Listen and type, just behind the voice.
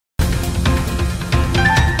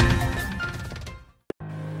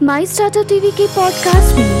माई startup TV के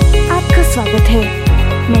podcast में आपका स्वागत है।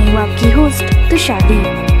 मैं हूँ आपकी होस्ट तुषार।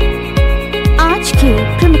 आज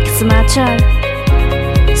के प्रमुख समाचार।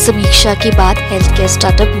 समीक्षा के बाद हेल्थ केयर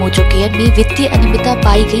स्टार्टअप मोजोकेयर में वित्तीय अनियमितता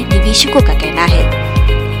पाई गई, निवेशकों का कहना है।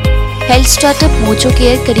 हेल्थ स्टार्टअप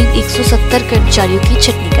मोजोकेयर करीब 170 कर्मचारियों की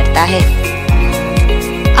छटनी करता है।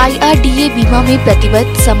 IRDA बीमा में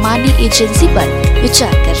प्रतिबद्ध सामान्य एजेंसी पर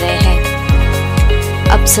विचार कर रहे हैं।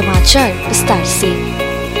 अब समाचार विस्तार से।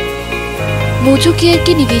 मोजोकेयर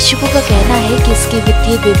के निवेशकों का कहना है कि इसके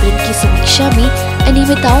वित्तीय विवरण की समीक्षा में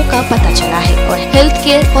अनियमितताओं का पता चला है और हेल्थ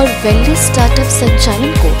केयर और वेलनेस स्टार्टअप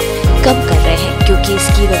संचालन को कम कर रहे हैं क्योंकि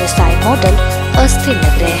इसकी व्यवसाय मॉडल अस्थिर लग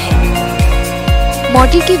रहे हैं।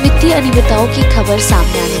 मॉडल की वित्तीय अनियमितताओं की खबर सामने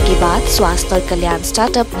आने के बाद स्वास्थ्य और कल्याण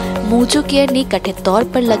स्टार्टअप मोजोकेयर ने कथित तौर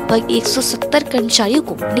पर लगभग 170 कर्मचारियों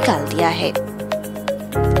को निकाल दिया है।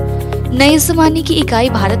 नए जमाने की इकाई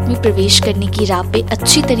भारत में प्रवेश करने की राह पे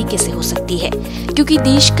अच्छी तरीके से हो सकती है क्योंकि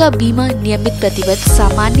देश का बीमा नियमित प्रतिबद्ध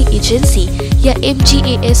सामान्य एजेंसी या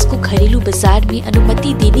MGAS को घरेलू बाजार में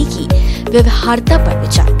अनुमति देने की व्यवहार्यता पर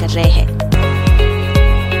विचार कर रहे हैं।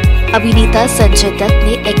 अभिनेता संजय दत्त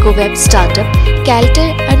ने एकोवेब स्टार्टअप कैल्टर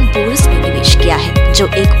एंड बोर्स में निवेश किया है, जो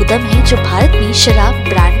एक उद्यम है जो भारत में शराब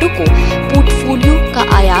ब्रांडों को पोर्टफोलियो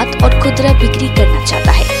का आयात और खुदरा बिक्री करना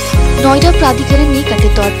चाहता है। नोएडा प्राधिकरण ने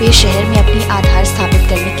कथित तौर पर शहर में अपनी आधार स्थापित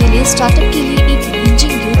करने के लिए स्टार्टअप के लिए एक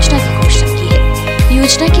लीजिंग योजना की घोषणा की है।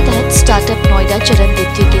 योजना के तहत स्टार्टअप नोएडा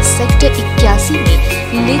चरण-द के सेक्टर 81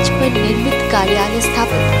 में लीज पर निर्मित कार्यालय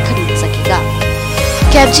स्थापित खरीद सकेगा।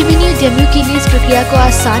 कैपजेमिनी उद्यमियों के लिए इस प्रक्रिया को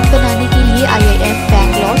आसान बनाने के लिए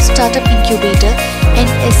आईआईएम-ब स्टार्टअप इंक्यूबेटर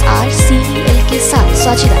एनएसआरस के साथ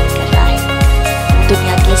साझेदारी कर रहा है।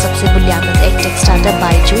 दुनिया के सबसे मूल्यांकित एडटेक स्टार्टअप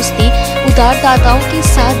बायजूस ने उधारदाताओं के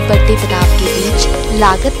साथ बढ़ते तनाव के बीच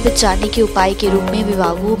लागत बचाने के उपाय के रूप में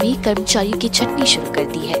विभागों में कर्मचारियों की छटनी शुरू कर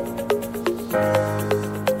दी है।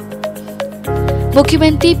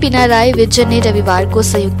 मुख्यमंत्री पिनाराई विजयन ने रविवार को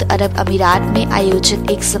संयुक्त अरब अमीरात में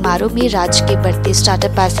आयोजित एक समारोह में राज्य के बढ़ते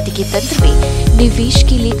स्टार्टअप पारिस्थितिकी तंत्र में निवेश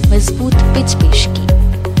के लिए एक मजबूत पिच पेश की।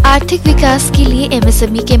 आर्थिक विकास के लिए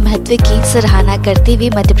एमएसएमई के महत्व की सराहना करते हुए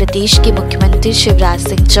मध्य प्रदेश के मुख्यमंत्री शिवराज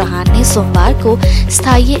सिंह चौहान ने सोमवार को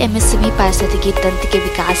स्थायी एमएसएमई पारिस्थितिकी तंत्र के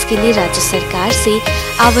विकास के लिए राज्य सरकार से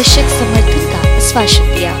आवश्यक समर्थन का आश्वासन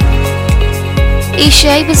दिया।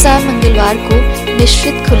 एशियाई बाजार मंगलवार को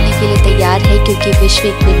मिश्रित खुलने के लिए तैयार है क्योंकि विश्व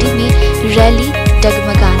इक्विटी में रैली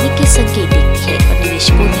डगमगाने के संकेत देखती है और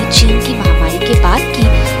निवेशकों ने चीन की महामारी के बाद की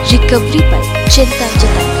रिकवरी पर चिंता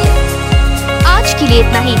जताई है। आज के लिए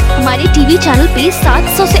इतना ही। हमारे टीवी चैनल पे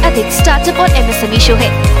 700 से अधिक स्टार्टअप और एमएसएमई शो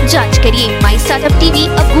है। जांच करिए। माई स्टार्टअप टीवी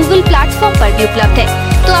अब गूगल प्लेटफॉर्म पर भी उपलब्ध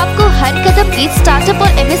है, तो आपको हर कदम पे स्टार्टअप और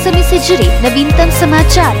एमएसएमई से जुड़े नवीनतम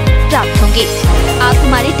समाचार प्राप्त होंगे। आप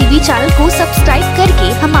हमारे टीवी चैनल को सब्सक्राइब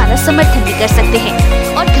करके हमारा समर्थन भी कर सकते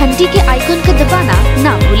हैं और घंटी के आइकन को दबाना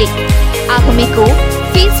ना भूलें। आप हमें को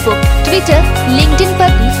फेसबुक, ट्विटर, लिंक्डइन पर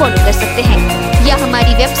भी फॉलो कर सकते हैं या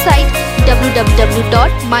हमारी वेबसाइट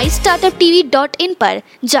www.mystartuptv.in पर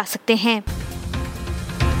जा सकते हैं।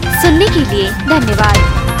 सुनने के लिए धन्यवाद।